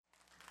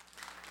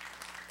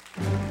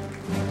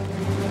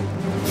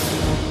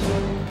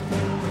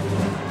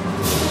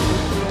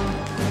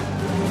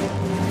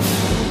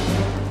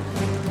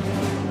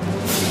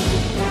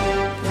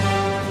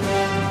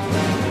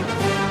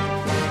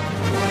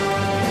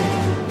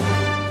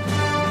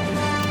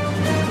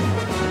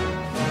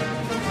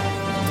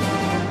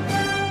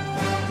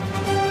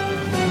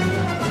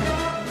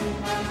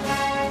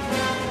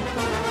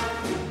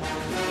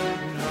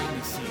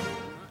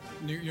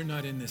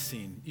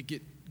scene. You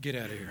get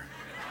out of here.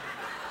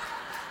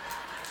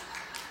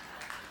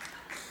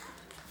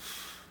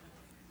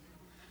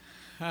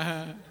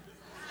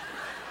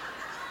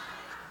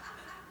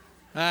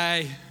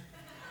 Hi.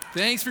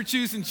 Thanks for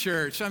choosing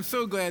church. I'm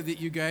so glad that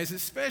you guys,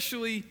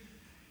 especially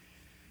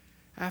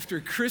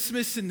after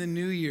Christmas and the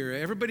New Year,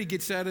 everybody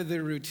gets out of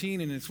their routine,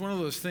 and it's one of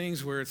those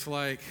things where it's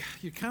like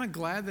you're kind of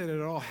glad that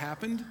it all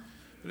happened,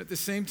 but at the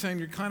same time,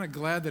 you're kind of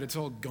glad that it's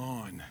all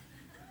gone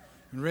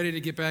and ready to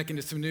get back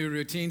into some new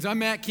routines. I'm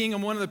Matt King.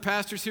 I'm one of the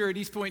pastors here at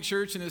East Point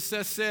Church, and as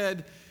Seth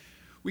said,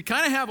 we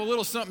kind of have a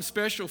little something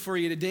special for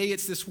you today.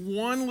 It's this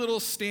one little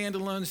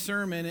standalone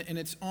sermon, and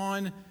it's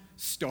on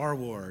Star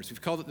Wars.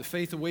 We've called it The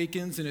Faith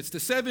Awakens, and it's the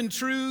 7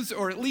 truths,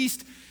 or at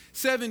least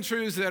 7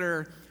 truths that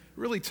are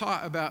really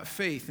taught about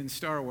faith in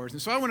Star Wars.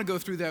 And so I want to go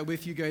through that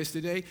with you guys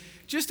today.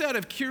 Just out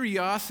of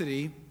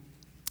curiosity,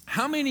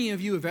 how many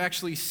of you have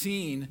actually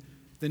seen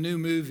the new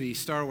movie,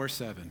 Star Wars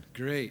 7?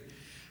 Great.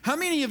 How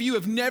many of you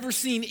have never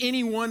seen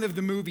any one of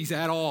the movies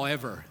at all,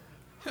 ever?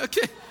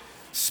 Okay,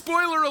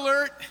 spoiler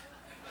alert.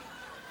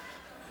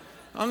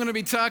 I'm going to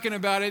be talking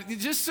about it.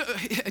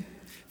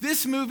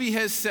 This movie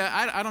has set,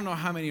 I don't know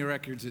how many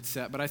records it's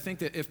set, but I think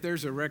that if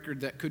there's a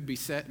record that could be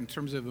set in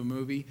terms of a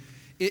movie,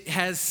 it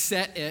has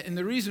set it. And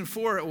the reason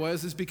for it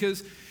is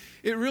because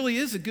it really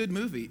is a good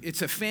movie.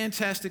 It's a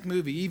fantastic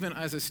movie, even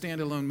as a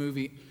standalone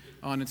movie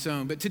on its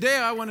own. But today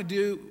I want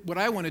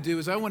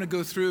to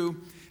go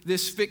through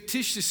this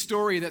fictitious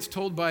story that's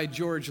told by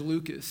George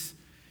Lucas.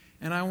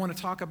 And I want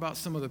to talk about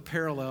some of the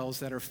parallels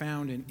that are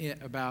found in it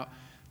about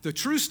the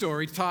true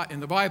story taught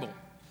in the Bible.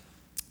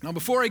 Now,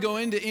 before I go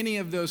into any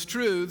of those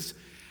truths,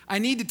 I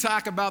need to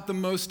talk about the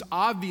most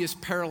obvious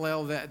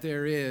parallel that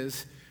there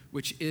is,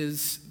 which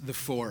is the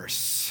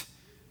Force.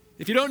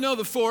 If you don't know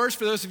the Force,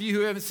 for those of you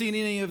who haven't seen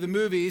any of the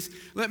movies,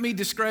 let me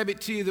describe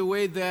it to you the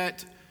way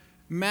that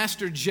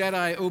Master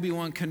Jedi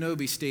Obi-Wan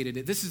Kenobi stated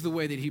it. This is the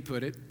way that he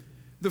put it.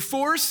 The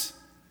Force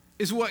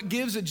is what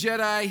gives a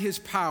Jedi his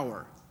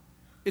power.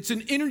 It's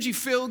an energy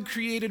field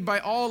created by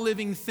all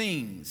living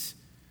things.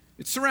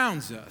 It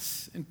surrounds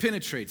us and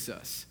penetrates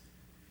us.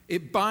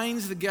 It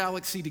binds the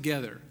galaxy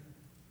together.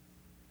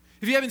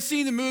 If you haven't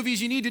seen the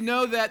movies, you need to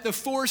know that the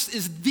Force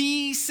is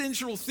the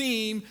central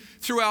theme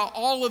throughout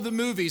all of the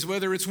movies,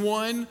 whether it's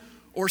 1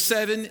 or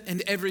 7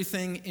 and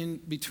everything in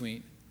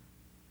between.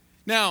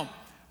 Now,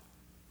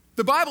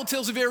 the Bible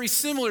tells a very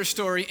similar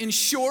story. In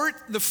short,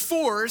 the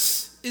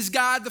Force is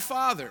God the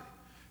Father,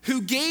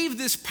 who gave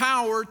this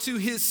power to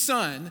his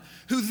Son,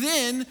 who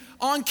then,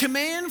 on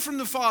command from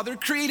the Father,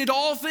 created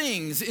all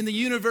things in the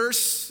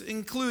universe,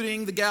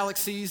 including the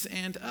galaxies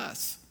and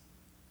us.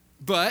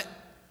 But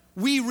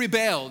we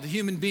rebelled,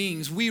 human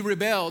beings, we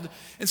rebelled.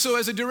 And so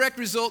as a direct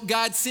result,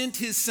 God sent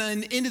his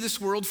Son into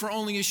this world for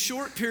only a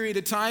short period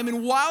of time.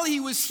 And while he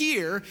was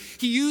here,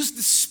 he used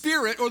the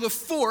Spirit or the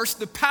Force,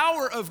 the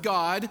power of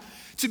God,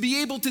 to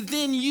be able to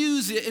then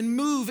use it and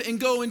move and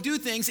go and do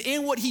things.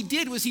 And what he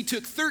did was he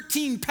took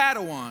 13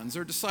 Padawans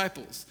or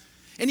disciples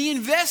and he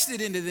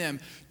invested into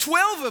them,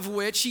 12 of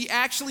which he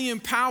actually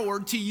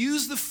empowered to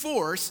use the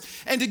Force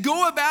and to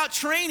go about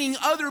training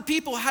other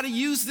people how to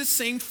use this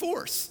same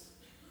Force.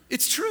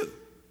 It's true.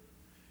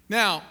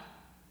 Now,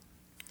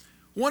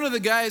 one of the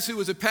guys who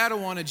was a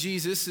Padawan of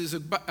Jesus is a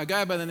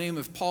guy by the name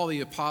of Paul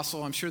the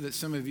Apostle. I'm sure that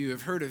some of you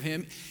have heard of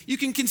him. You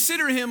can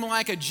consider him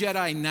like a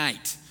Jedi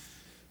Knight.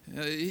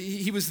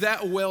 He was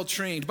that well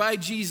trained by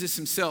Jesus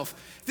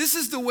himself. This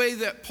is the way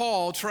that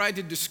Paul tried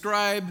to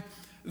describe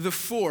the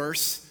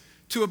Force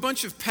to a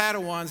bunch of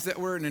Padawans that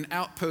were in an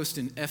outpost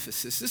in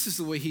Ephesus. This is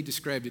the way he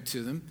described it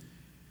to them.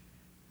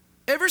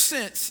 Ever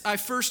since I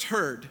first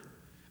heard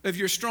of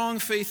your strong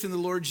faith in the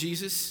Lord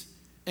Jesus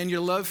and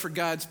your love for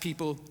God's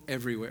people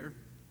everywhere,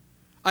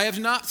 I have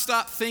not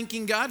stopped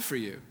thanking God for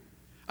you.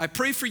 I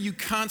pray for you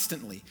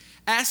constantly,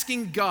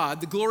 asking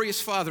God, the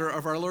glorious Father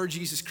of our Lord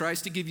Jesus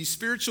Christ, to give you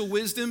spiritual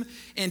wisdom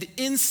and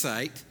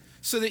insight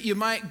so that you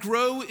might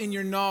grow in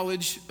your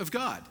knowledge of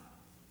God.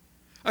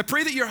 I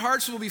pray that your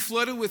hearts will be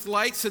flooded with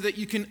light so that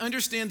you can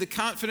understand the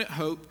confident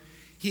hope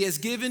he has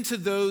given to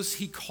those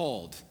he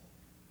called.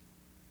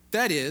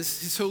 That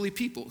is, his holy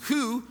people,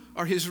 who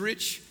are his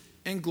rich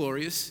and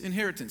glorious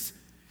inheritance.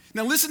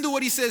 Now listen to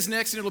what he says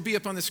next, and it'll be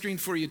up on the screen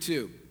for you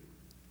too.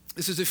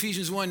 This is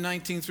Ephesians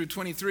 1:19 through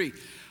 23.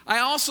 I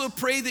also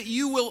pray that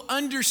you will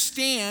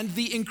understand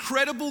the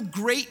incredible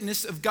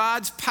greatness of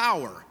God's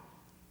power,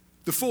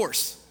 the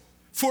Force,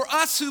 for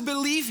us who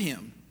believe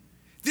him.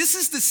 This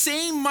is the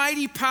same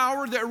mighty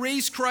power that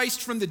raised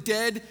Christ from the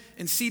dead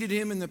and seated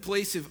him in the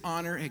place of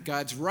honor at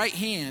God's right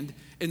hand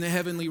in the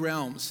heavenly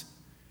realms.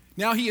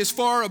 Now he is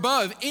far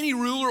above any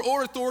ruler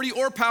or authority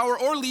or power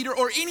or leader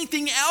or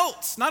anything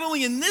else, not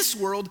only in this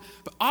world,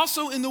 but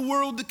also in the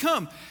world to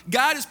come.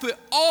 God has put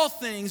all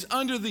things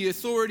under the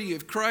authority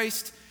of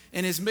Christ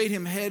and has made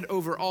him head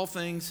over all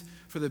things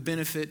for the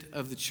benefit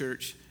of the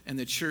church, and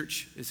the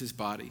church is his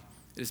body.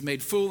 It is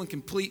made full and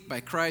complete by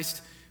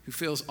Christ, who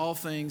fills all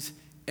things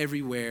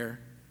everywhere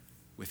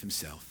with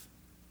himself.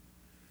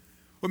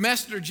 What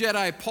Master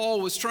Jedi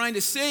Paul was trying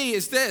to say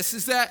is this,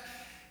 is that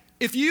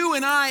if you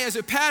and I as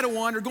a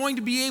Padawan are going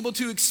to be able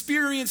to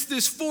experience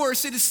this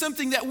force, it is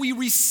something that we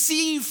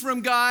receive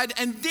from God,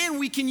 and then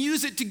we can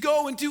use it to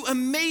go and do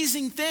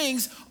amazing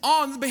things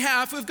on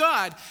behalf of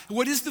God.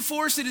 What is the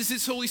force? It is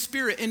His Holy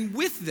Spirit. And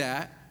with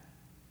that,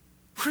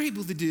 we're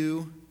able to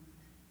do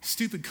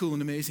stupid, cool,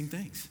 and amazing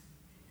things.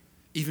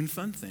 Even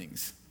fun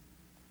things,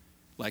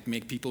 like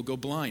make people go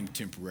blind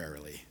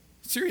temporarily.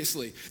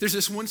 Seriously, there's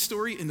this one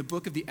story in the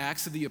book of the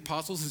Acts of the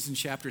Apostles. It's in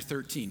chapter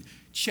 13.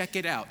 Check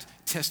it out.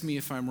 Test me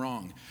if I'm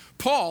wrong.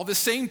 Paul, the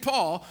same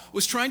Paul,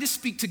 was trying to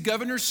speak to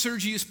Governor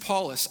Sergius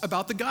Paulus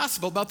about the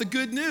gospel, about the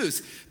good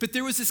news. But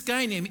there was this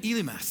guy named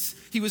Elymas.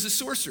 He was a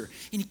sorcerer,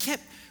 and he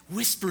kept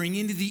whispering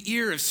into the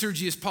ear of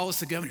Sergius Paulus,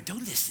 the governor,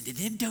 don't listen to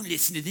them, don't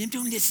listen to them,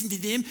 don't listen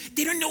to them.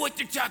 They don't know what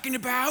they're talking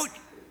about.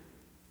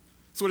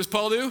 So what does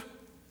Paul do?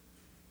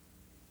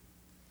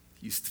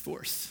 Use the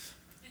force.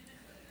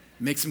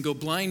 Makes him go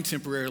blind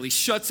temporarily,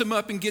 shuts him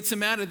up and gets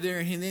him out of there,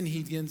 and then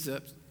he ends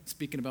up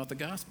speaking about the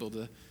gospel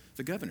to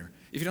the governor.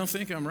 If you don't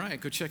think I'm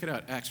right, go check it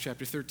out, Acts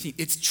chapter 13.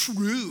 It's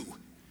true.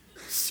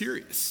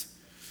 Serious.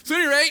 So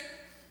at any rate,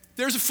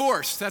 there's a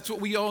force. That's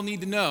what we all need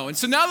to know. And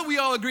so now that we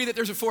all agree that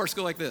there's a force,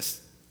 go like this.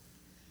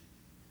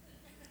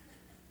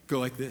 Go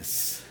like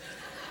this.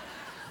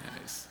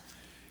 Nice.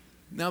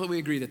 Now that we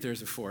agree that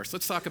there's a force,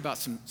 let's talk about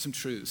some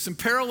truths, some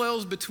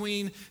parallels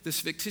between this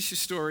fictitious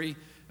story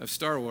of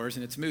Star Wars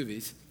and its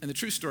movies and the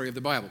true story of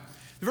the Bible.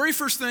 The very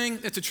first thing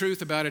that's a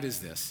truth about it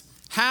is this: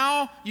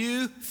 how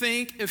you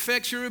think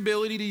affects your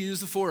ability to use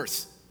the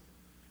force.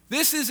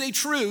 This is a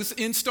truth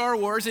in Star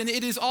Wars, and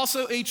it is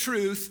also a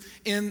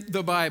truth in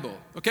the Bible,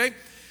 okay?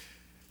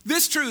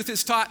 This truth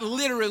is taught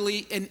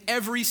literally in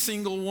every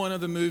single one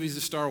of the movies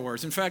of Star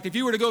Wars. In fact, if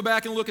you were to go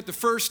back and look at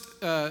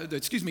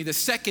the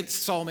second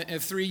installment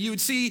of 3, you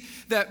would see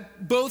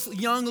that both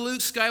young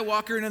Luke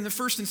Skywalker and in the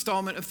first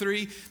installment of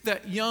 3,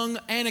 that young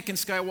Anakin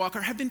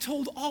Skywalker have been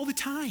told all the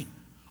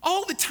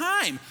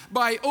time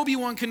by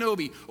Obi-Wan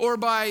Kenobi or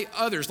by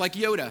others like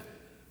Yoda,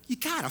 you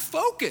gotta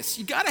focus.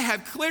 You gotta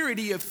have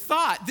clarity of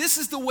thought. This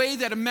is the way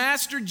that a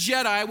master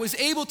Jedi was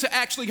able to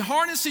actually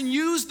harness and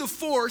use the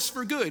Force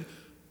for good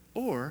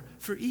or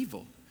for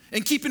evil.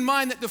 And keep in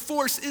mind that the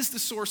Force is the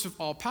source of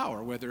all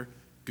power, whether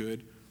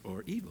good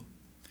or evil.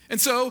 And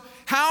so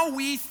how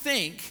we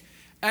think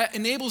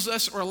enables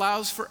us or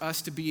allows for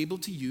us to be able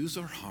to use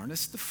or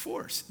harness the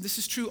Force. This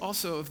is true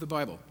also of the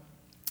Bible.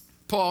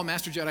 Paul,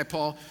 Master Jedi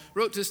Paul,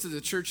 wrote this to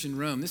the church in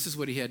Rome. This is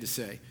what he had to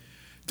say.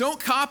 Don't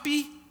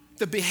copy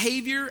the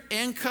behavior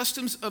and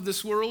customs of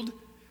this world,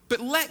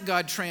 but let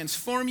God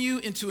transform you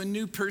into a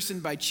new person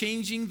by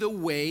changing the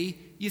way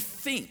you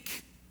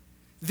think.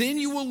 Then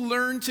you will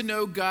learn to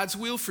know God's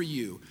will for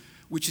you,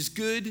 which is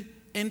good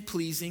and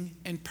pleasing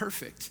and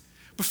perfect.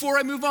 Before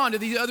I move on to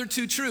the other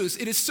two truths,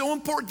 it is so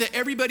important that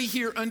everybody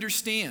here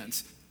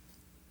understands.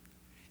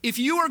 If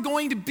you are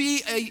going to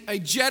be a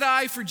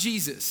Jedi for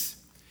Jesus,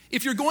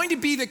 if you're going to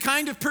be the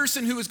kind of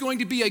person who is going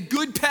to be a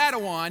good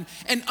Padawan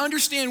and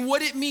understand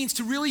what it means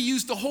to really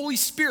use the Holy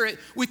Spirit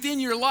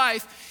within your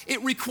life,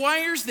 it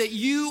requires that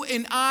you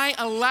and I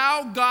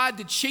allow God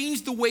to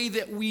change the way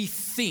that we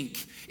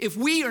think. If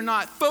we are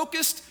not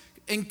focused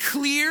and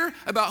clear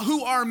about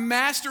who our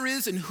master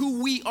is and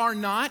who we are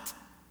not,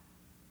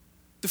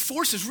 the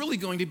Force is really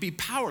going to be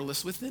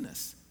powerless within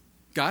us.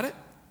 Got it?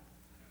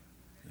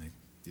 I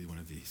do one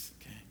of these,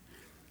 okay.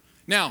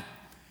 Now,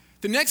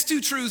 the next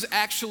two truths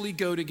actually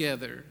go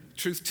together,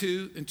 truth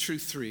 2 and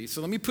truth 3.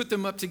 So let me put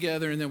them up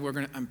together and then we're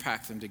going to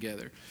unpack them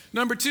together.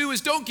 Number 2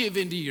 is don't give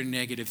in to your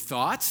negative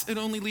thoughts. It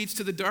only leads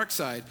to the dark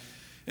side.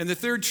 And the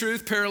third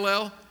truth,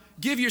 parallel,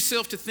 give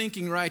yourself to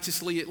thinking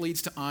righteously. It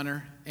leads to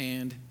honor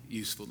and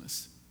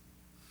usefulness.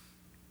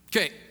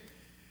 Okay,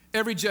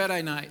 every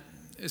Jedi Knight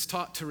is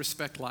taught to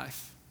respect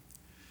life.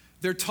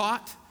 They're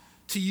taught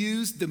to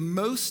use the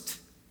most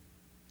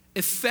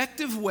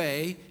effective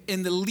way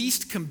in the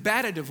least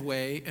combative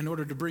way in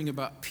order to bring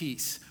about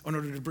peace, in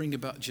order to bring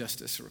about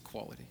justice or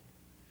equality.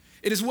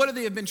 It is what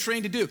they have been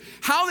trained to do.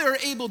 How they're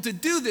able to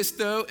do this,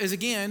 though, is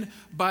again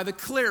by the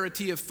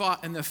clarity of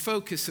thought and the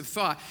focus of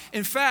thought.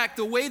 In fact,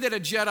 the way that a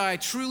Jedi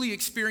truly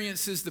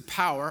experiences the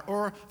power,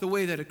 or the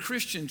way that a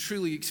Christian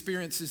truly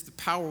experiences the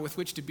power with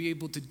which to be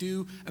able to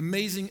do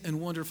amazing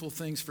and wonderful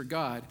things for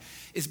God,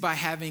 is by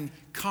having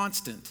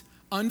constant,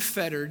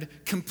 unfettered,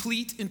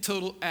 complete and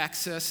total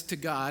access to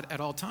God at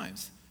all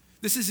times.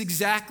 This is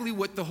exactly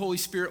what the Holy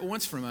Spirit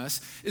wants from us,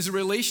 is a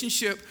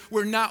relationship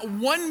where not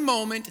one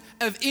moment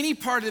of any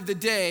part of the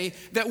day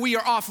that we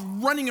are off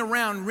running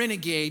around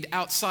renegade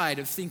outside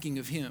of thinking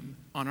of Him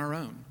on our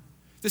own.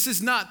 This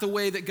is not the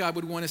way that God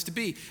would want us to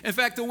be. In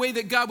fact, the way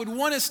that God would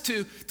want us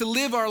to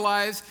live our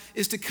lives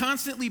is to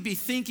constantly be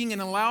thinking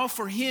and allow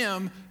for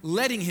Him,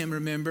 letting Him,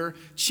 remember,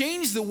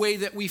 change the way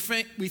that we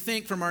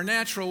think from our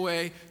natural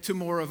way to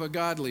more of a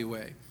godly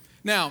way.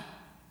 Now,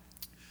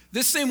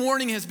 this same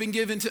warning has been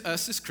given to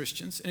us as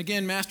Christians. And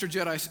again, Master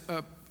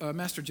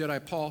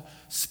Jedi Paul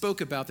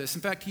spoke about this.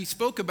 In fact, he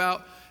spoke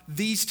about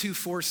these two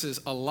forces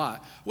a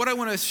lot. What I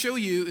want to show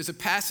you is a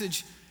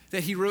passage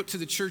that he wrote to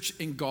the church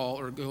in Gaul,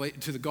 or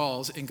to the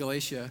Gauls in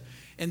Galatia.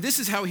 And this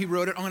is how he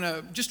wrote it. I'm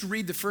going to just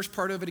read the first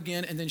part of it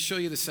again and then show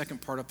you the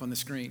second part up on the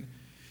screen.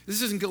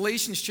 This is in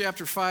Galatians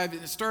chapter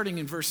 5, starting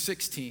in verse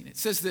 16. It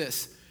says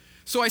this,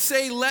 "So I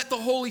say, let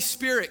the Holy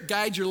Spirit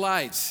guide your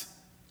lives.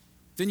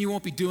 Then you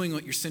won't be doing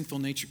what your sinful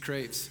nature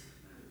craves.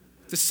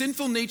 The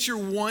sinful nature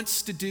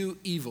wants to do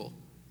evil,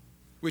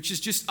 which is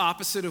just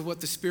opposite of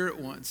what the Spirit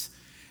wants.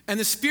 And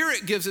the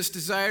Spirit gives us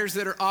desires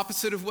that are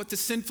opposite of what the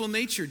sinful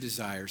nature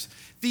desires.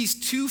 These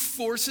two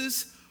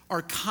forces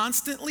are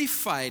constantly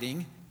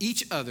fighting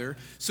each other,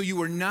 so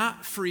you are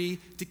not free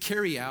to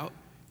carry out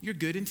your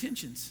good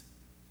intentions."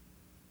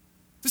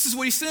 This is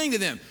what he's saying to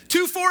them.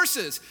 Two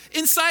forces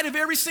inside of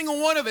every single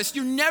one of us.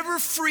 You're never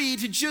free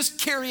to just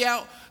carry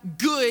out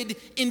good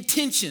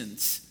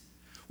intentions.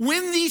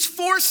 When these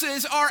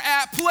forces are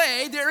at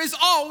play, there is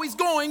always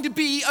going to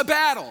be a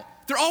battle.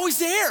 They're always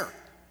there.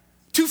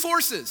 Two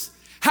forces.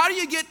 How do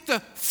you get the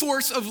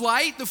force of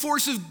light, the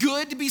force of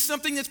good to be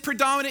something that's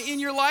predominant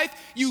in your life?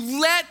 You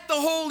let the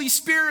Holy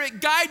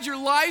Spirit guide your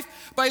life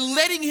by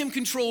letting him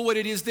control what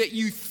it is that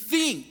you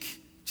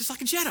think, just like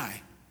a Jedi.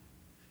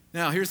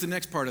 Now, here's the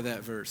next part of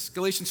that verse.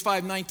 Galatians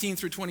 5:19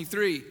 through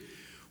 23.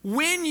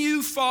 When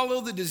you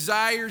follow the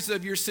desires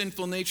of your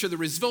sinful nature, the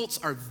results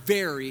are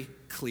very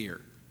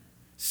clear.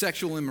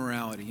 Sexual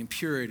immorality,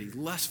 impurity,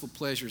 lustful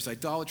pleasures,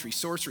 idolatry,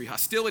 sorcery,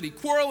 hostility,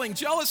 quarreling,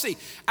 jealousy,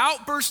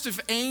 outbursts of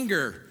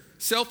anger,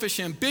 selfish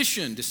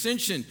ambition,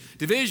 dissension,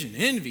 division,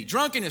 envy,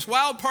 drunkenness,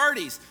 wild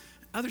parties,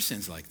 other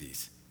sins like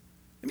these.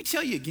 Let me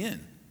tell you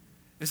again,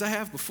 as I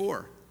have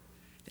before,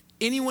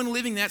 anyone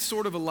living that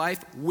sort of a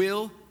life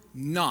will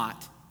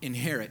not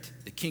inherit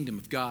the kingdom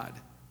of God.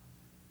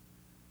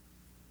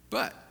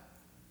 But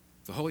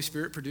the Holy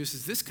Spirit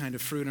produces this kind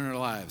of fruit in our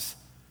lives: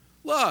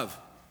 love,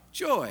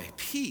 joy,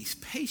 peace,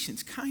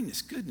 patience,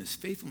 kindness, goodness,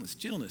 faithfulness,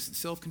 gentleness, and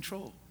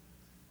self-control.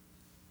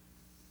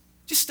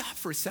 Just stop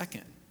for a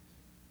second.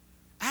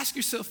 Ask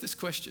yourself this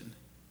question.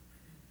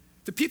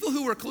 The people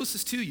who are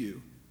closest to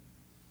you,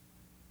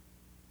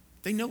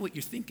 they know what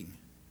you're thinking.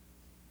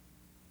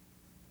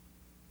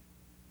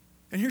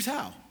 And here's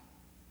how.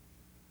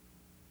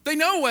 They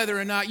know whether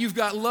or not you've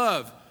got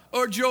love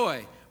or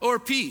joy or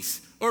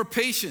peace or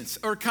patience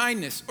or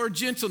kindness or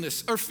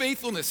gentleness or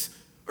faithfulness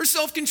or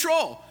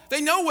self-control.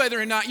 They know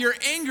whether or not you're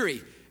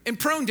angry and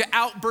prone to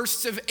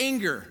outbursts of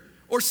anger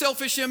or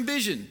selfish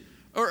ambition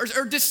or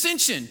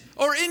dissension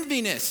or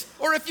enviness,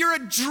 or if you're a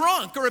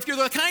drunk, or if you're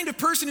the kind of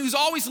person who's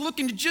always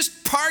looking to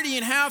just party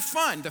and have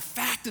fun. The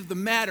fact of the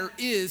matter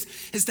is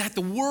that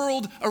the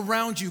world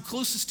around you,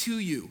 closest to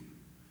you,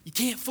 you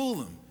can't fool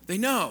them. They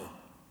know.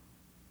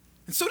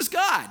 And so does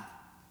God.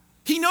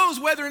 He knows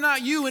whether or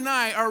not you and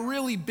I are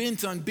really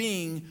bent on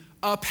being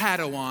a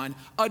Padawan,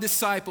 a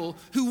disciple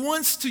who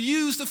wants to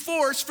use the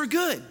Force for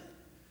good.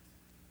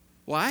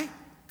 Why?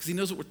 Because he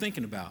knows what we're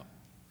thinking about.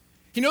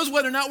 He knows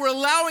whether or not we're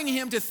allowing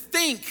him to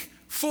think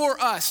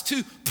for us,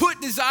 to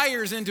put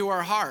desires into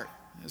our heart.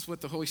 That's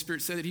what the Holy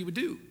Spirit said that he would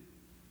do.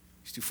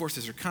 These two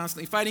forces are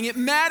constantly fighting. It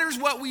matters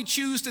what we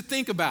choose to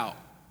think about.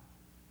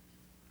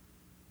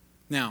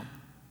 Now,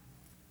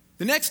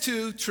 the next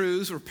two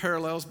truths or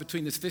parallels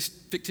between this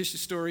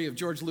fictitious story of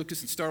George Lucas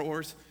and Star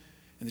Wars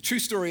and the true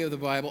story of the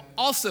Bible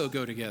also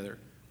go together.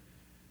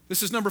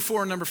 This is number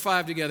 4 and number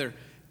 5 together.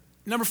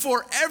 Number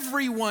 4,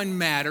 everyone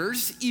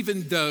matters,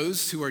 even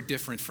those who are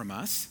different from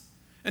us.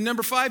 And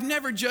number 5,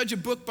 never judge a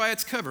book by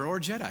its cover, or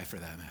Jedi for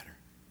that matter.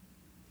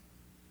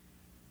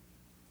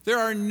 There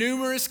are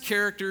numerous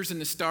characters in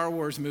the Star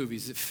Wars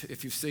movies,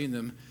 if you've seen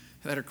them,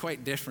 that are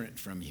quite different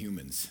from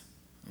humans.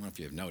 I don't know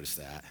if you've noticed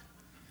that.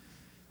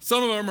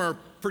 Some of them are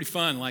pretty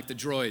fun, like the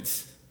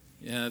droids.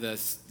 The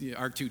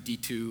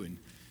R2-D2 and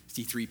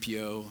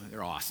C-3PO,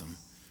 they're awesome.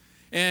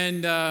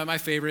 And my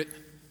favorite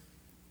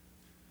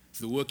is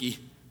the Wookiee.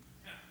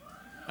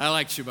 I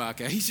like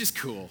Chewbacca. He's just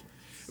cool.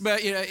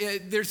 But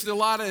there's a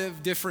lot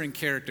of different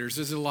characters.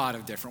 There's a lot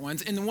of different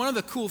ones. And one of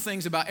the cool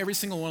things about every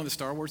single one of the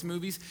Star Wars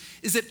movies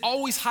is it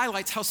always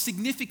highlights how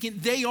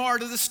significant they are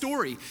to the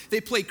story. They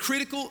play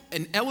critical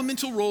and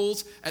elemental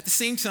roles at the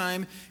same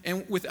time,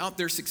 and without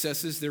their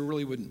successes, there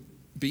really wouldn't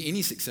be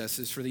any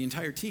successes for the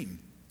entire team.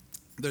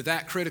 They're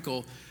that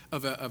critical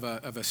of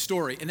a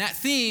story. And that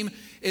theme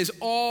is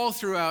all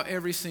throughout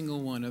every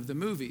single one of the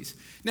movies.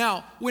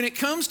 Now, when it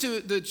comes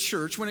to the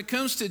church, when it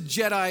comes to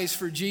Jedis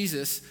for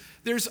Jesus,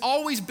 there's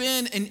always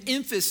been an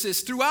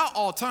emphasis throughout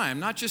all time,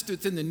 not just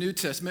within the New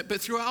Testament, but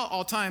throughout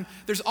all time,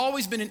 there's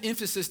always been an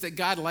emphasis that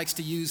God likes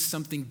to use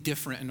something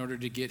different in order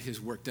to get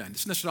his work done.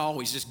 It's not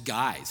always just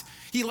guys.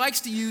 He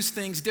likes to use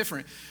things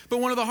different.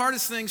 But one of the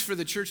hardest things for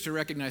the church to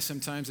recognize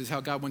sometimes is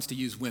how God wants to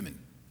use women.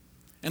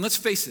 And let's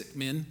face it,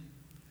 men,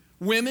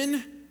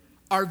 women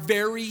are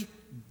very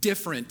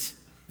different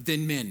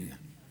than men.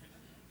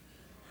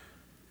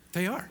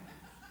 They are.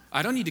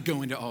 I don't need to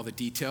go into all the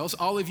details.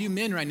 All of you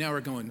men right now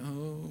are going,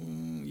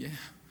 oh, yeah,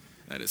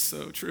 that is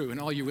so true. And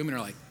all you women are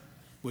like,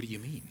 what do you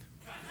mean?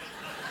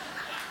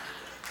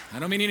 I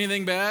don't mean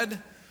anything bad.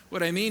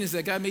 What I mean is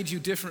that God made you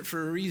different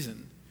for a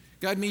reason.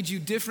 God made you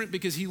different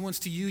because he wants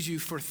to use you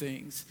for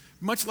things,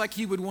 much like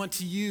he would want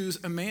to use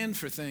a man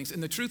for things.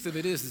 And the truth of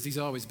it is he's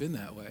always been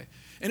that way.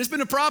 And it's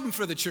been a problem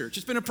for the church.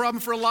 It's been a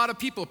problem for a lot of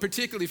people,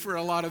 particularly for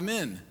a lot of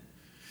men.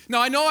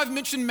 Now, I know I've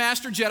mentioned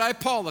Master Jedi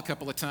Paul a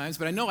couple of times,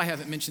 but I know I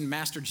haven't mentioned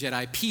Master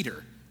Jedi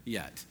Peter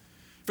yet.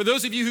 For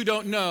those of you who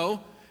don't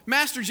know,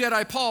 Master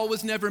Jedi Paul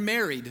was never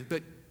married,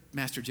 but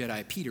Master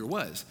Jedi Peter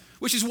was,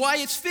 which is why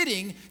it's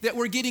fitting that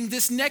we're getting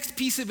this next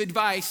piece of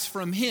advice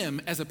from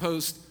him as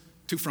opposed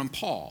to from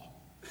Paul.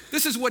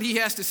 This is what he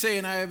has to say,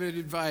 and I would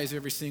advise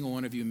every single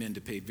one of you men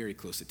to pay very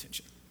close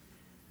attention.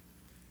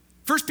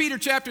 1 Peter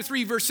chapter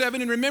 3, verse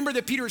 7, and remember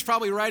that Peter is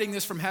probably writing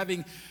this from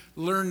having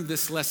learned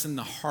this lesson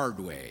the hard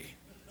way.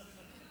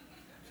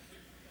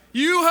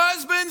 You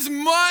husbands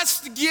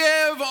must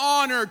give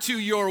honor to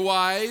your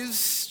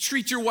wives.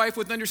 Treat your wife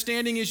with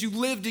understanding as you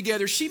live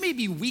together. She may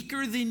be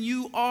weaker than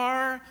you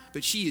are,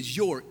 but she is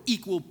your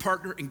equal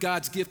partner in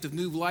God's gift of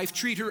new life.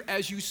 Treat her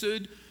as you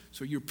should,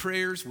 so your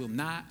prayers will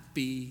not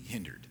be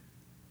hindered.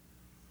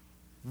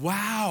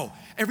 Wow,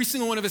 every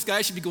single one of us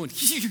guys should be going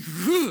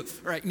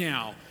right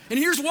now. And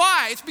here's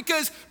why. It's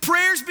because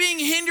prayers being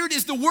hindered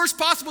is the worst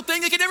possible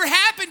thing that could ever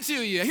happen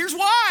to you. Here's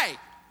why.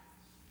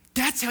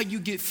 That's how you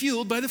get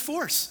fueled by the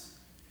Force.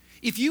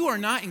 If you are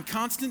not in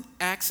constant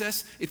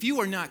access, if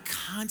you are not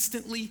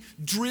constantly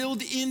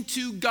drilled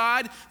into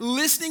God,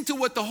 listening to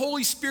what the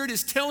Holy Spirit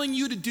is telling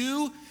you to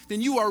do,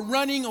 then you are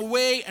running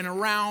away and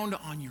around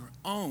on your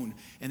own.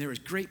 And there is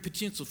great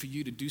potential for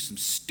you to do some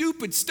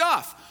stupid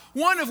stuff.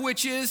 One of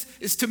which is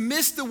to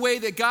miss the way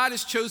that God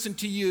has chosen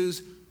to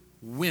use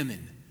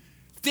women.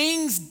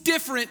 Things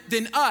different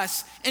than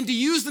us, and to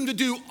use them to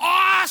do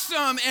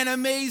awesome and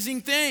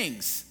amazing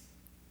things.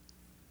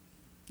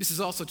 This is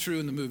also true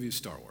in the movie of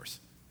Star Wars.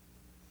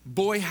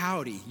 Boy,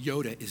 howdy,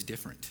 Yoda is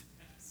different.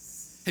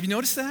 Have you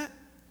noticed that?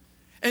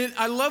 And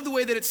I love the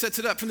way that it sets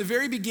it up. From the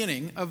very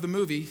beginning of the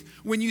movie,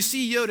 when you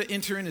see Yoda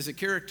enter in as a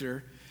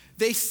character,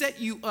 they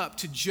set you up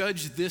to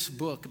judge this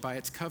book by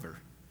its cover.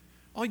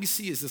 All you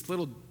see is this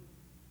little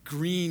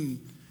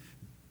green,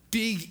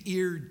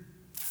 big-eared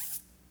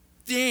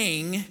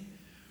thing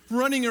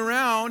running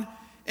around,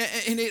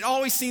 and it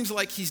always seems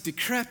like he's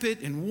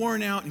decrepit and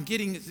worn out and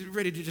getting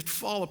ready to just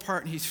fall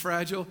apart, and he's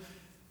fragile.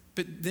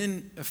 But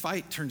then a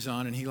fight turns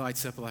on, and he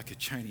lights up like a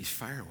Chinese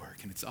firework,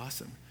 and it's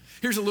awesome.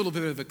 Here's a little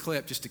bit of a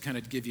clip just to kind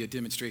of give you a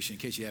demonstration in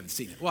case you haven't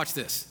seen it. Watch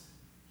this.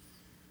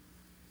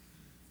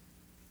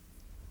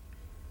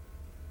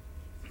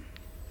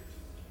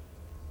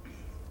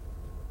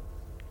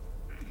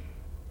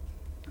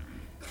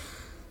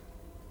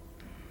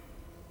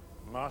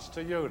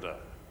 Master Yoda.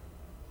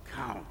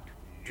 Count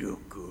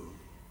Dooku.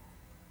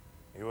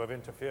 You have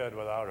interfered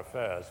with our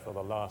affairs for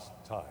the last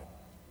time.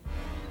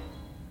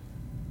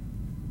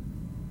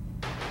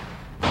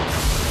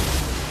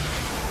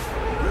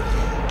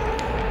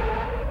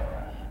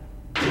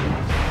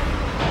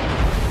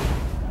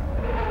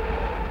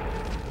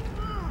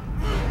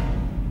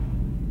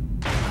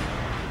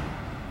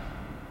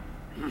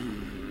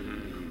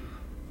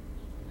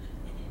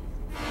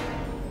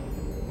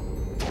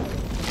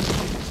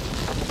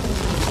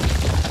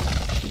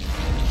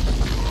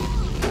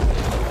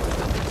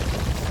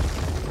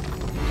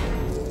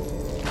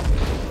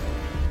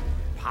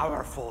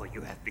 Powerful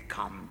you have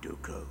become,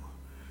 Dooku.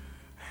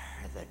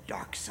 The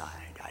dark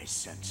side I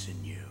sense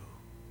in you.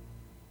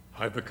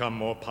 I've become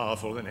more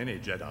powerful than any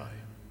Jedi.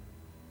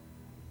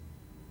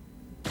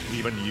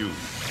 Even you.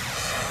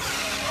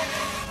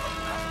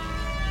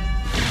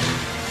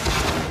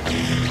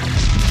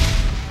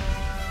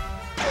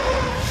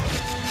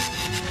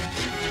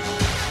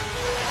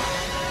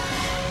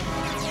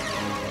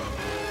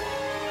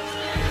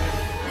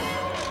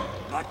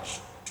 Much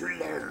to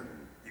learn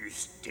you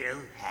still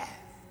have.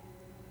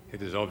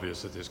 It is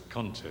obvious that this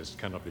contest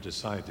cannot be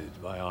decided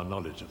by our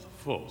knowledge of the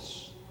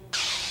Force,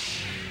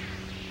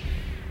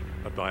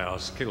 but by our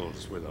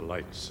skills with a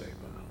lightsaber.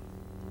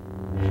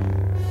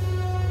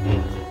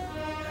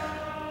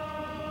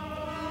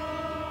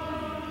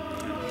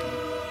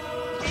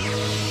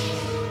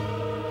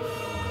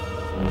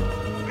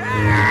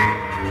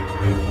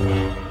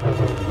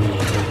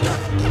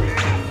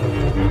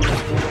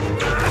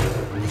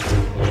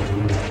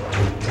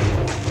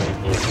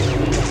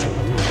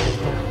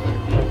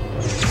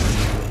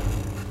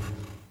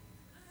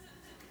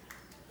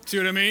 See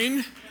what I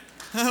mean?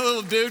 That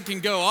little dude can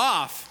go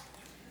off.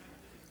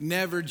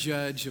 Never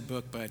judge a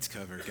book by its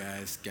cover,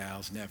 guys,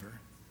 gals,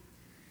 never.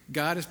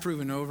 God has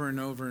proven over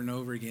and over and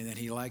over again that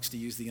he likes to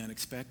use the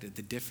unexpected,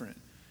 the different.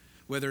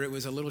 Whether it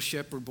was a little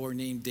shepherd boy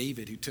named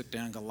David who took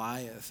down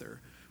Goliath, or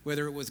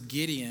whether it was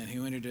Gideon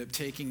who ended up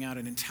taking out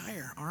an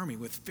entire army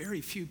with very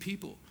few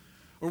people,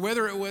 or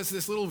whether it was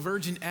this little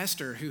virgin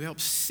Esther who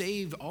helped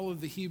save all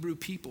of the Hebrew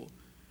people,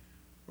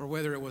 or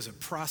whether it was a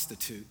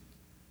prostitute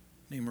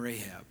named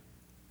Rahab.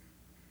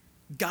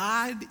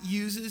 God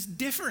uses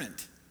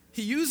different.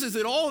 He uses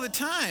it all the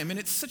time, and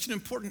it's such an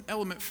important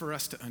element for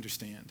us to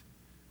understand.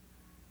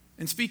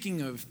 And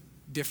speaking of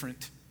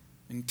different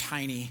and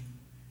tiny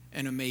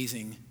and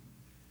amazing,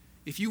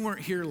 if you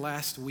weren't here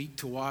last week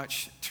to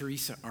watch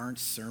Teresa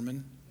Arndt's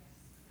sermon,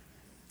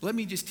 let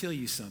me just tell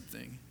you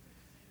something.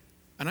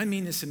 And I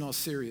mean this in all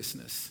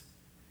seriousness.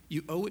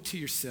 You owe it to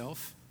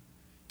yourself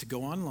to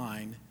go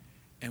online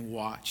and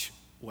watch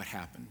what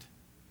happened.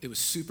 It was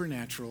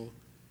supernatural.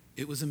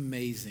 It was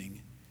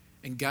amazing.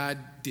 And God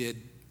did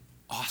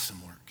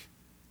awesome work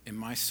in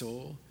my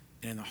soul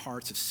and in the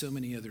hearts of so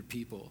many other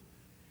people.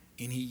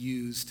 And he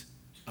used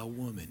a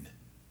woman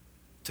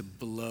to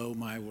blow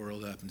my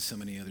world up and so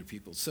many other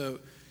people. So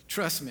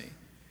trust me,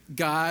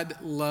 God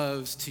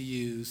loves to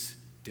use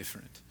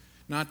different.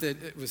 Not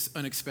that it was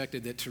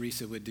unexpected that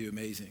Teresa would do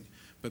amazing,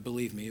 but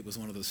believe me, it was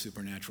one of those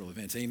supernatural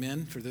events.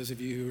 Amen? For those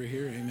of you who are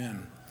here,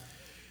 amen.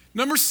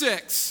 Number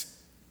 6,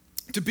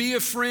 to be a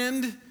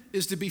friend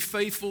is to be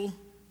faithful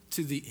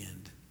to the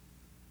end.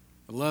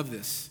 I love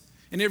this.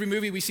 In every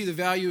movie, we see the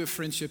value of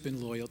friendship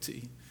and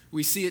loyalty.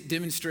 We see it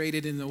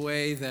demonstrated in the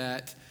way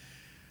that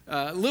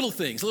little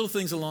things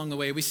along the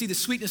way. We see the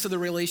sweetness of the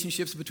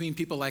relationships between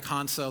people like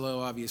Han Solo,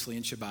 obviously,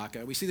 and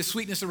Chewbacca. We see the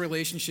sweetness of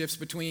relationships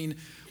between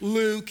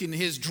Luke and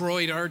his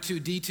droid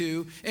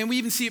R2-D2. And we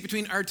even see it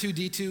between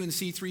R2-D2 and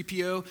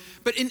C-3PO.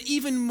 But in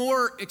even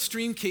more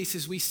extreme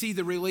cases, we see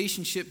the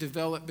relationship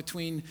develop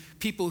between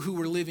people who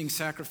were living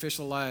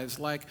sacrificial lives,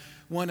 like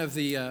one of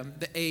the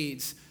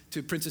aides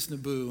to Princess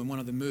Naboo in one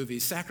of the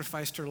movies,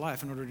 sacrificed her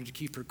life in order to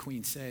keep her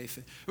queen safe.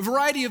 A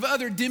variety of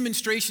other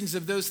demonstrations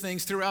of those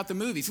things throughout the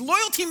movies.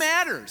 Loyalty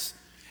matters,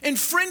 and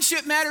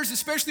friendship matters,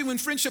 especially when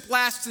friendship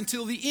lasts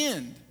until the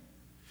end.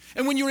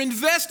 And when you're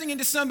investing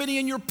into somebody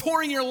and you're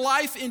pouring your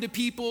life into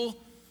people,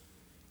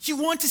 you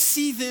want to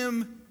see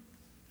them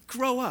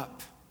grow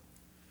up.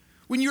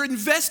 When you're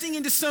investing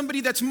into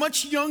somebody that's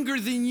much younger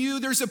than you,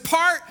 there's a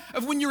part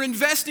of when you're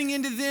investing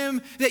into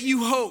them that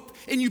you hope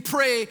and you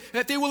pray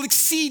that they will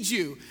exceed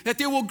you, that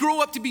they will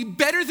grow up to be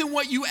better than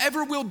what you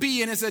ever will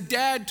be. And as a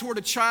dad toward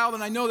a child,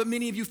 and I know that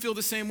many of you feel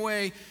the same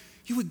way,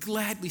 you would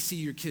gladly see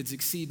your kids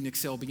exceed and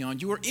excel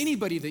beyond you or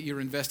anybody that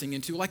you're investing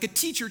into, like a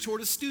teacher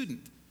toward a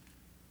student.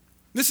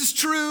 This is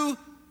true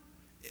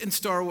in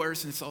Star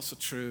Wars, and it's also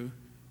true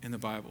in the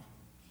Bible.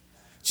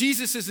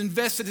 Jesus has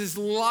invested his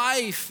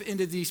life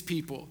into these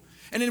people.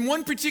 And in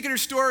one particular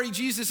story,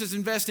 Jesus is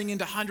investing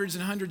into hundreds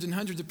and hundreds and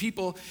hundreds of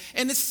people.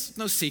 And it's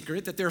no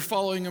secret that they're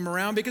following him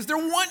around because they're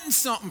wanting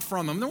something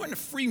from him. They're wanting a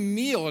free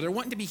meal, or they're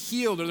wanting to be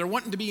healed, or they're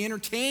wanting to be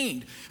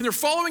entertained. And they're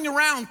following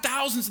around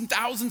thousands and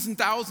thousands and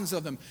thousands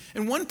of them.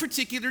 And one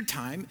particular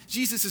time,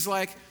 Jesus is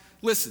like,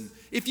 listen,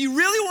 if you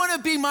really want to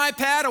be my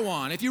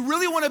Padawan, if you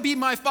really want to be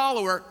my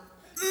follower,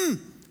 and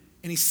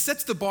he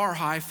sets the bar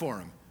high for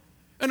him.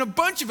 And a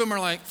bunch of them are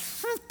like,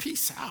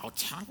 peace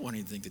out. I don't want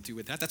anything to do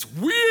with that. That's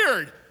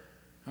weird.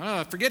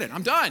 Forget it,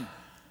 I'm done.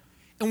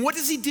 And what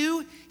does he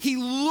do? He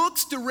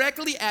looks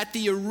directly at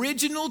the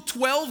original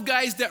 12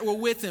 guys that were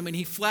with him, and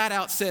he flat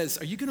out says,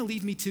 are you going to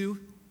leave me too?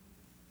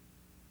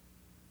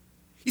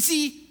 You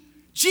see,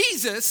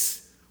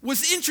 Jesus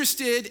was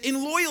interested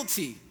in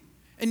loyalty.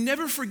 And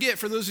never forget,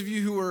 for those of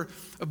you who are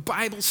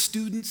Bible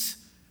students,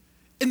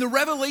 in the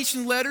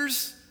Revelation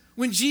letters,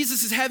 when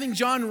Jesus is having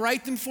John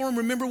write them for him,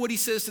 remember what he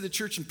says to the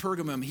church in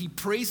Pergamum. He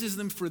praises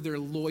them for their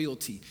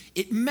loyalty.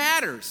 It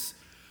matters.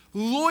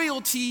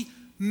 Loyalty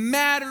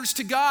matters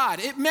to God.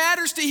 It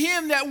matters to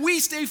him that we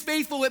stay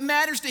faithful. It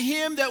matters to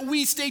him that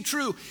we stay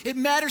true. It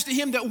matters to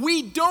him that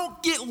we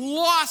don't get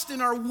lost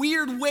in our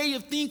weird way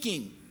of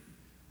thinking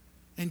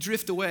and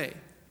drift away.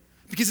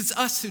 Because it's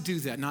us who do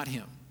that, not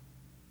him.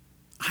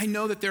 I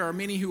know that there are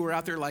many who are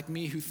out there like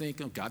me who think,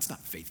 oh, God's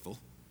not faithful.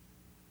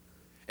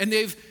 And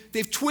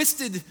they've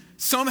twisted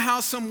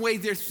somehow, some way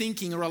their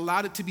thinking, or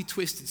allowed it to be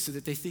twisted so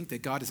that they think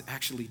that God has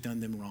actually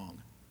done them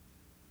wrong.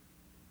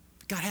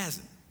 But God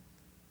hasn't.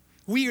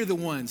 We are the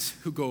ones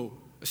who go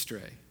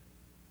astray.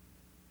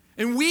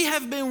 And we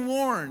have been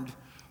warned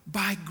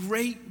by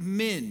great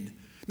men.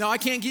 Now, I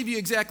can't give you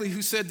exactly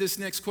who said this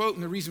next quote,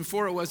 and the reason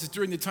for it was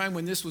during the time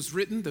when this was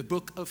written, the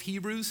book of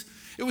Hebrews.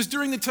 It was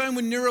during the time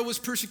when Nero was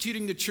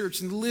persecuting the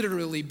church and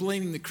literally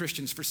blaming the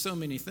Christians for so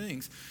many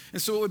things.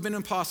 And so it would have been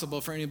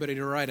impossible for anybody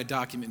to write a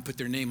document and put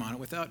their name on it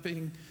without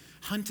being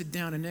hunted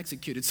down and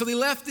executed. So they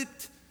left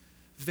it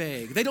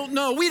vague. They don't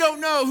know. We don't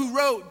know who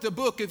wrote the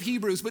book of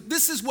Hebrews, but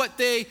this is what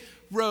they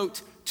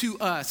wrote to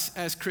us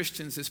as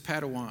Christians, as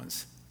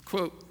Padawans.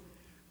 Quote,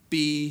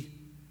 be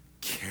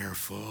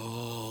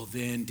careful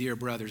then, dear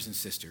brothers and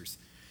sisters.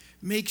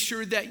 Make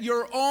sure that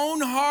your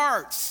own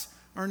hearts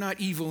are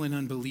not evil and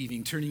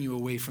unbelieving, turning you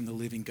away from the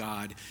living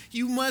God.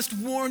 You must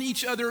warn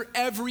each other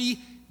every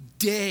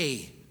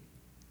day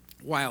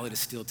while it is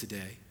still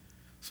today,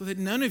 so that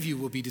none of you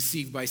will be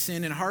deceived by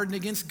sin and hardened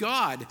against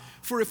God.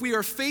 For if we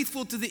are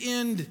faithful to the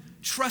end,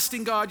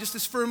 trusting God just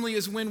as firmly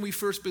as when we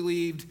first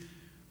believed,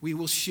 we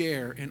will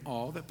share in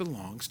all that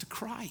belongs to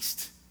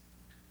Christ.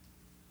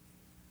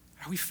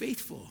 Are we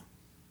faithful?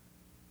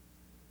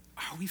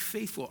 Are we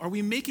faithful? Are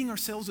we making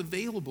ourselves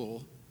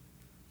available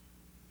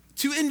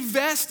to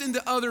invest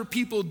into other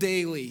people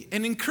daily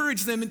and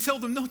encourage them and tell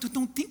them, no,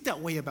 don't think that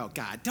way about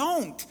God.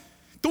 Don't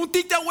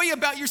think that way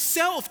about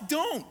yourself.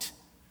 Don't.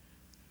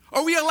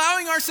 Are we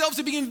allowing ourselves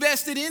to be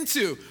invested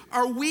into?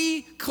 Are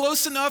we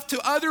close enough to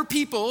other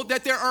people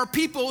that there are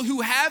people who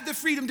have the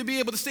freedom to be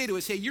able to say to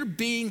us, hey, you're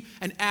being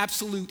an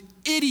absolute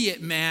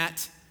idiot,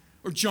 Matt,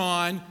 or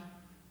John,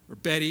 or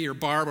Betty, or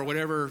Barb, or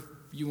whatever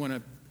you want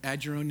to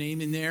add your own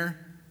name in there?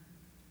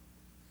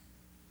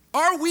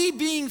 Are we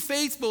being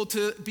faithful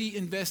to be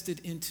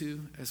invested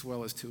into as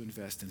well as to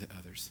invest into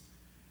others?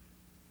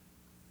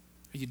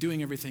 Are you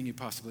doing everything you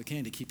possibly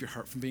can to keep your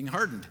heart from being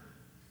hardened?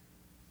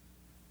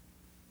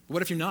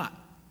 What if you're not?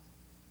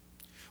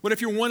 What if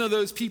you're one of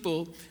those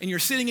people and you're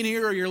sitting in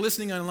here or you're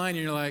listening online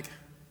and you're like,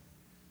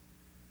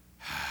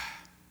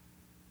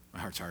 my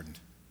heart's hardened.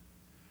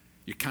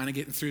 You're kind of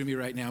getting through to me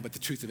right now, but the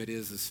truth of it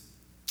is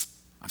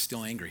I'm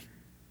still angry.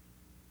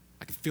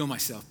 I can feel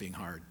myself being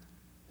hard.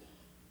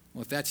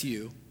 Well, if that's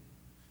you,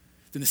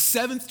 then the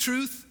seventh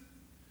truth,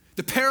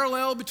 the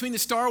parallel between the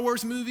Star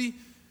Wars movie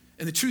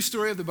and the true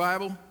story of the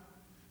Bible,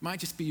 might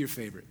just be your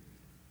favorite.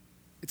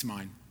 It's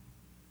mine.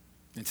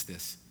 It's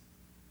this.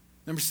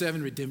 Number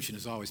 7, redemption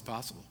is always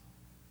possible.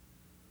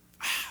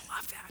 I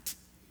love that.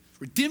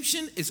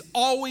 Redemption is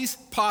always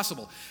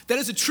possible. That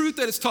is a truth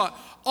that is taught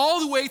all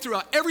the way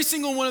throughout every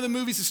single one of the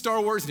movies of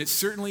Star Wars, and it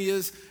certainly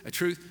is a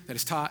truth that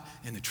is taught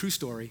in the true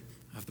story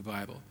of the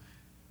Bible.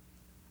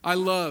 I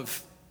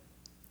love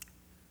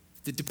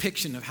the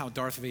depiction of how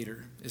Darth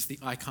Vader is the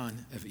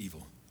icon of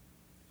evil.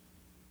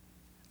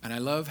 And I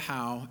love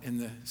how in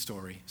the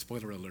story,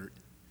 spoiler alert,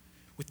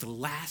 with the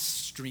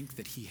last strength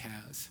that he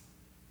has,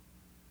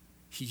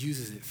 he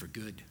uses it for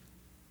good,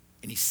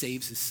 and he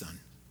saves his son,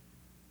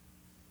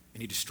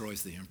 and he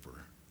destroys the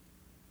emperor.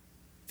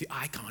 The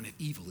icon of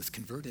evil is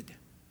converted.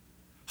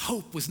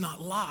 Hope was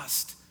not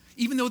lost,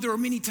 even though there were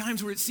many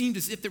times where it seemed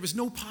as if there was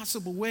no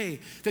possible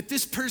way that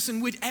this person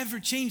would ever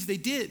change, they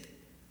did.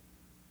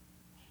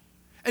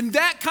 And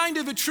that kind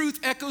of a truth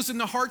echoes in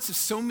the hearts of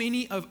so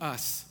many of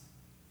us.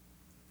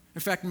 In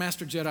fact,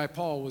 Master Jedi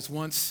Paul was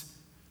once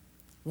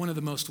one of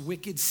the most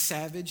wicked,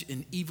 savage,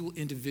 and evil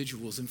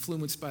individuals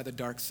influenced by the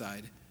dark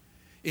side.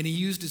 And he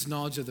used his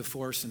knowledge of the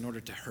Force in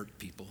order to hurt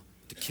people,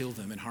 to kill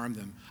them and harm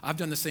them. I've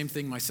done the same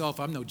thing myself.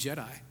 I'm no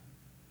Jedi.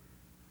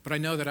 But I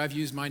know that I've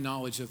used my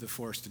knowledge of the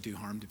Force to do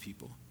harm to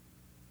people.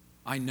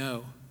 I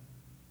know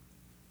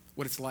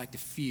what it's like to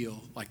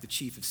feel like the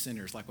chief of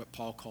sinners, like what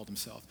Paul called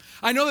himself.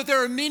 I know that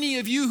there are many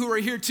of you who are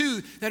here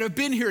too that have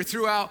been here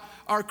throughout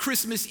our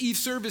Christmas Eve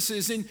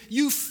services, and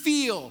you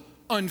feel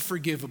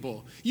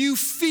unforgivable. You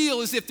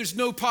feel as if there's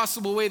no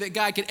possible way that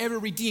God could ever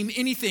redeem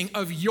anything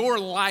of your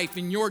life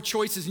and your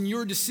choices and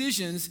your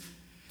decisions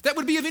that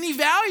would be of any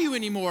value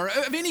anymore,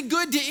 of any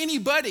good to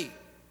anybody.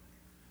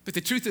 But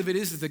the truth of it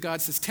is that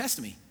God says,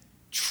 test me,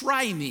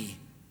 try me,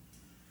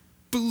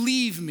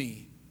 believe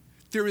me.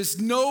 There is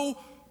no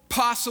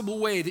possible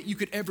way that you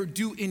could ever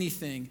do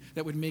anything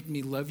that would make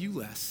me love you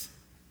less.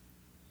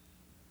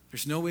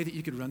 There's no way that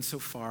you could run so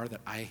far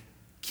that I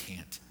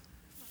can't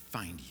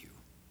find you.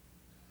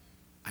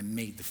 I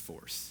made the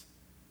Force.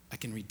 I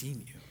can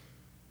redeem you.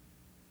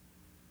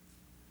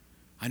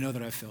 I know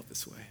that I've felt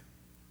this way.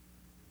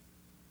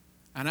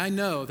 And I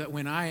know that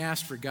when I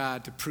asked for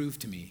God to prove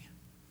to me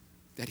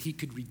that he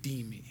could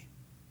redeem me,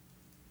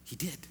 he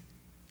did.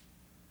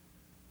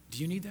 Do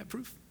you need that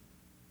proof?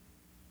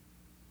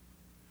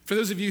 For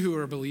those of you who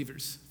are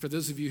believers, for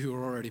those of you who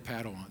are already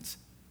Padawans,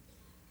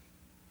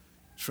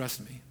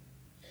 trust me,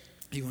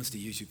 he wants to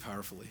use you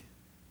powerfully.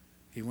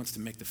 He wants to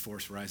make the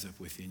Force rise up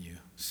within you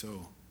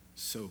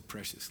so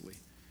preciously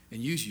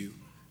and use you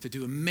to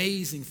do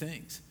amazing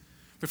things.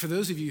 But for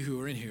those of you who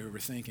are in here who are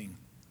thinking,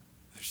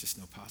 there's just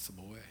no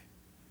possible way,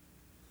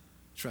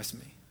 trust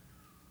me,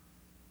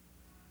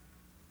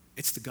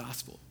 it's the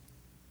gospel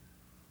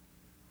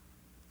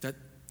that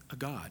a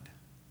God,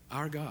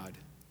 our God,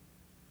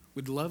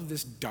 would love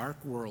this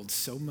dark world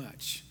so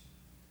much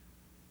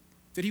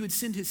that he would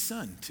send his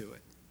son to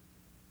it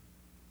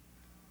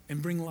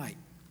and bring light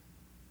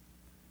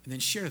and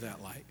then share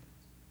that light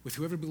with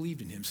whoever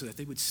believed in him so that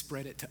they would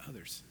spread it to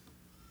others.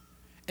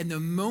 And the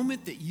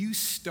moment that you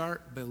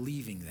start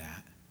believing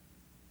that,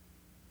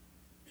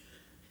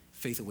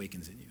 faith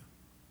awakens in you.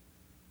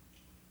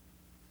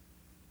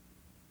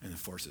 And the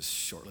Force is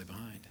shortly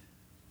behind.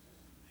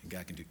 And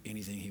God can do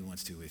anything he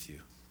wants to with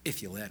you,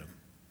 if you let him.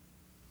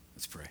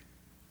 Let's pray.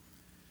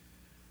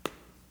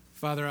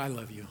 Father, I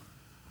love you.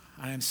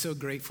 I am so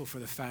grateful for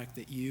the fact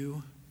that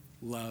you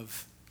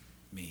love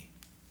me,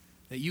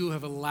 that you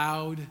have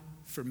allowed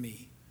for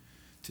me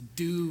to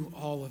do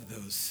all of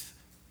those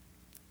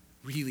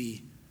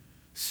really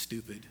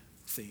stupid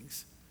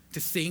things, to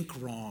think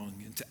wrong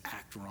and to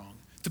act wrong,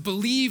 to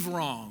believe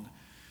wrong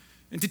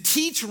and to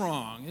teach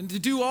wrong and to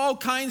do all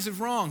kinds of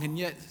wrong. And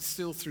yet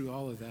still through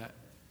all of that,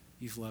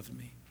 you've loved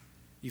me.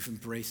 You've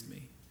embraced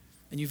me.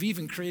 And you've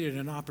even created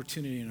an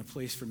opportunity and a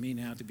place for me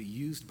now to be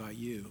used by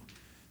you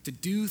to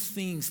do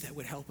things that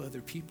would help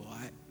other people.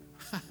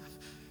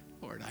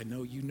 Lord, I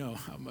know you know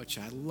how much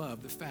I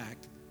love the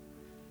fact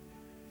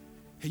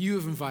that you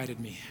have invited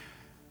me.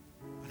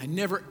 I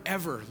never,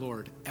 ever,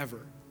 Lord,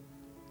 ever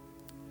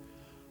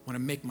want to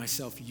make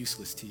myself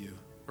useless to you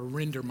or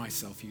render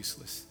myself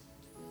useless.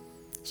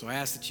 So I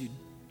ask that you'd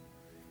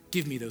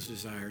give me those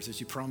desires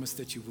as you promised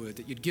that you would,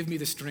 that you'd give me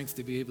the strength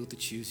to be able to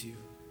choose you.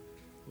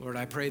 Lord,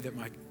 I pray that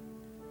my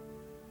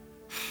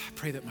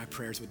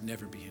prayers would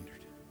never be hindered.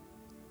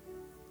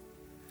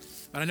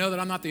 But I know that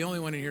I'm not the only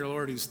one in here,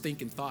 Lord, who's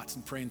thinking thoughts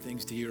and praying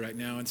things to you right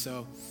now. And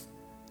so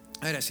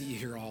I'd ask that you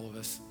hear all of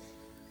us,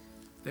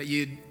 that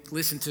you'd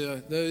listen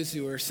to those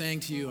who are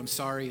saying to you, I'm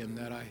sorry, and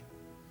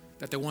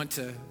that they want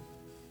to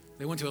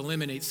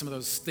eliminate some of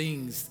those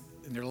things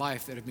in their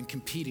life that have been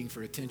competing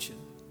for attention.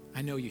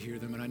 I know you hear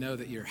them, and I know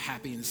that you're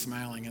happy and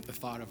smiling at the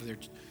thought of their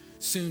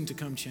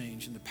soon-to-come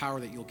change and the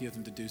power that you'll give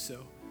them to do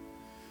so.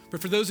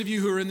 But for those of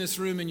you who are in this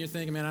room and you're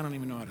thinking, man, I don't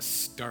even know how to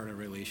start a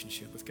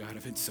relationship with God.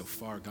 I've been so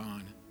far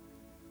gone.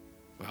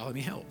 Well, let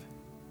me help.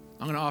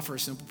 I'm going to offer a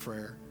simple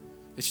prayer.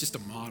 It's just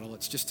a model.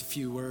 It's just a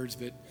few words,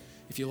 but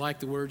if you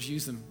like the words,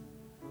 use them.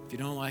 If you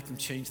don't like them,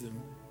 change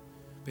them.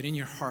 But in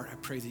your heart, I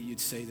pray that you'd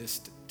say this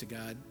to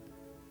God.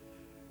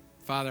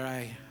 Father,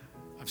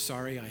 I'm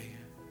sorry.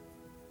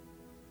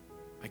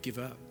 I give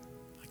up.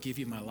 I give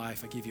you my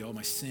life. I give you all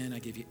my sin. I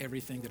give you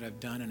everything that I've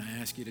done, and I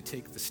ask you to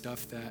take the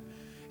stuff that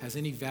has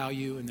any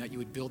value and that you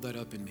would build that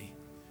up in me,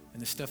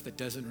 and the stuff that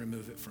doesn't,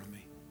 remove it from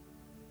me.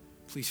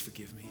 Please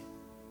forgive me.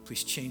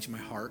 Please change my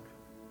heart.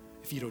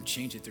 If you don't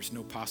change it, there's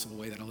no possible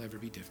way that I'll ever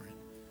be different.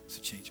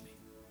 So change me.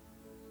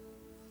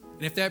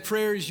 And if that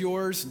prayer is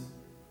yours, and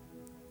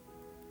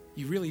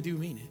you really do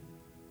mean it,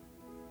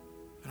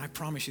 and I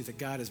promise you that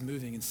God is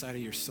moving inside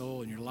of your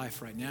soul and your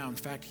life right now. In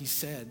fact, he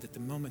said that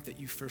the moment that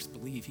you first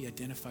believe, he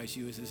identifies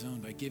you as his own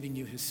by giving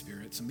you his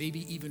Spirit. So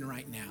maybe even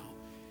right now,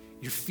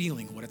 you're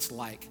feeling what it's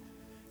like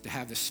to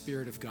have the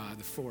Spirit of God,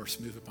 the force,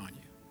 move upon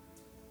you.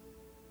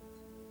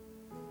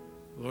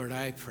 Lord,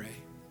 I pray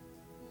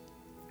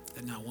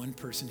that not one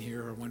person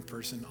here or one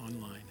person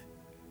online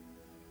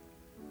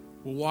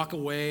will walk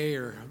away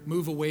or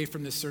move away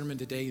from this sermon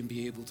today and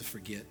be able to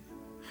forget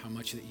how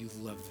much that you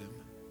love them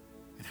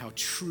and how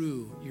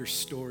true your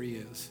story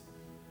is,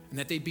 and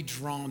that they'd be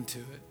drawn to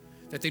it,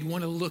 that they'd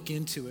want to look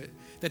into it,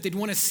 that they'd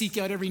want to seek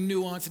out every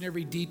nuance and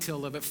every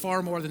detail of it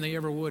far more than they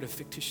ever would a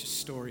fictitious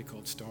story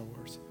called Star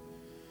Wars.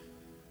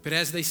 But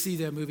as they see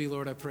that movie,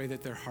 Lord, I pray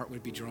that their heart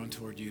would be drawn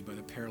toward you by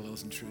the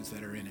parallels and truths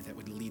that are in it that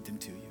would lead them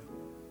to you.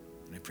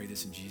 And I pray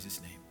this in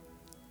Jesus' name.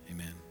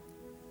 Amen.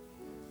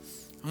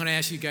 I'm going to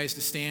ask you guys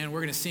to stand.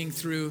 We're going to sing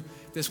through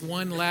this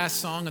one last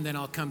song, and then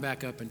I'll come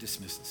back up and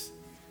dismiss us.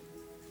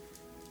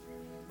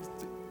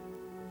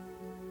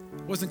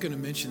 I wasn't going to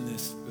mention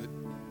this,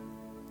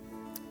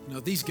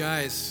 but these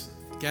guys,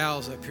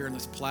 gals up here on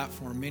this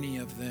platform, many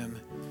of them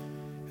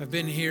have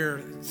been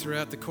here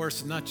throughout the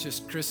course of not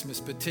just Christmas,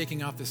 but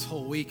taking off this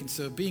whole week. And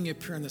so being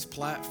up here on this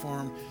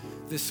platform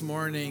this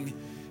morning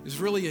is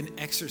really an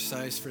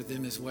exercise for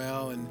them as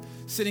well. And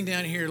sitting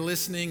down here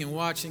listening and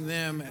watching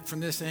them from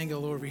this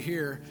angle over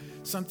here,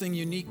 something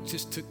unique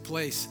just took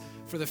place.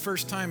 For the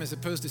first time, as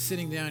opposed to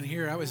sitting down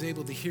here, I was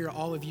able to hear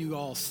all of you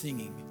all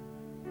singing.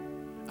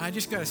 I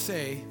just got to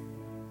say,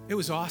 it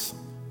was awesome.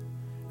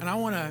 And I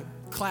want to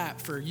clap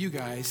for you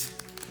guys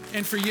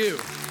and for you.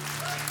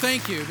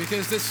 Thank you,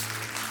 because this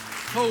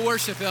whole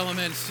worship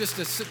element is just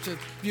such a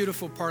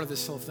beautiful part of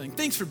this whole thing.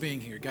 Thanks for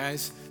being here,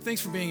 guys. Thanks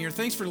for being here.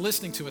 Thanks for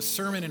listening to a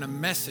sermon and a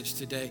message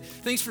today.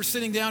 Thanks for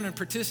sitting down and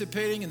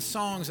participating in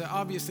songs that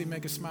obviously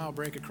make a smile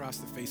break across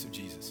the face of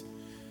Jesus.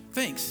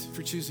 Thanks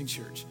for choosing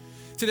church.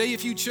 Today,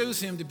 if you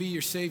chose him to be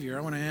your Savior,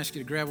 I want to ask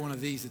you to grab one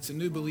of these. It's a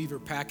new believer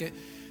packet.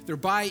 They're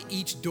by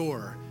each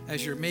door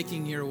as you're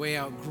making your way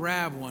out.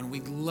 Grab one.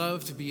 We'd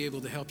love to be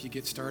able to help you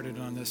get started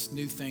on this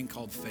new thing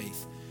called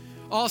faith.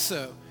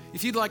 Also,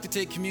 if you'd like to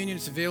take communion,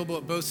 it's available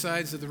at both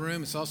sides of the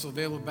room. It's also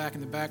available back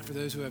in the back for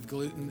those who have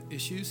gluten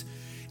issues.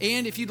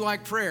 And if you'd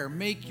like prayer,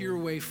 make your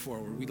way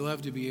forward. We'd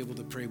love to be able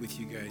to pray with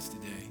you guys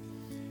today.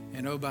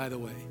 And oh, by the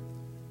way,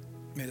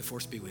 may the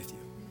force be with you.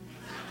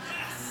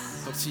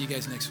 Hope to see you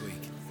guys next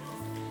week.